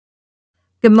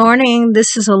Good morning.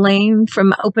 This is Elaine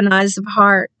from Open Eyes of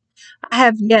Heart. I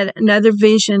have yet another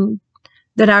vision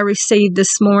that I received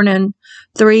this morning,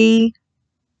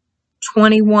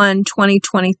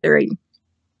 3/21/2023.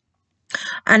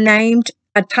 I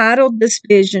titled this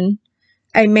vision,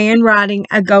 A Man Riding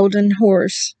a Golden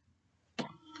Horse.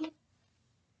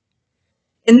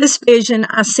 In this vision,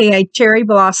 I see a cherry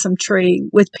blossom tree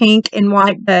with pink and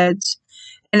white buds.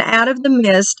 And out of the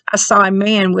mist, I saw a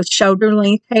man with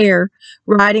shoulder-length hair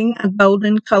riding a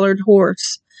golden-colored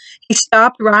horse. He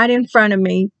stopped right in front of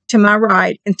me to my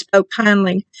right and spoke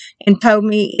kindly and told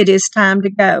me it is time to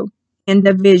go. End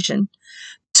of vision.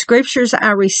 The scriptures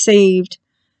I received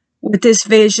with this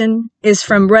vision is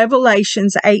from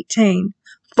Revelations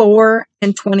 18:4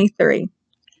 and 23.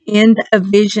 End of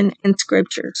vision and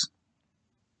scriptures.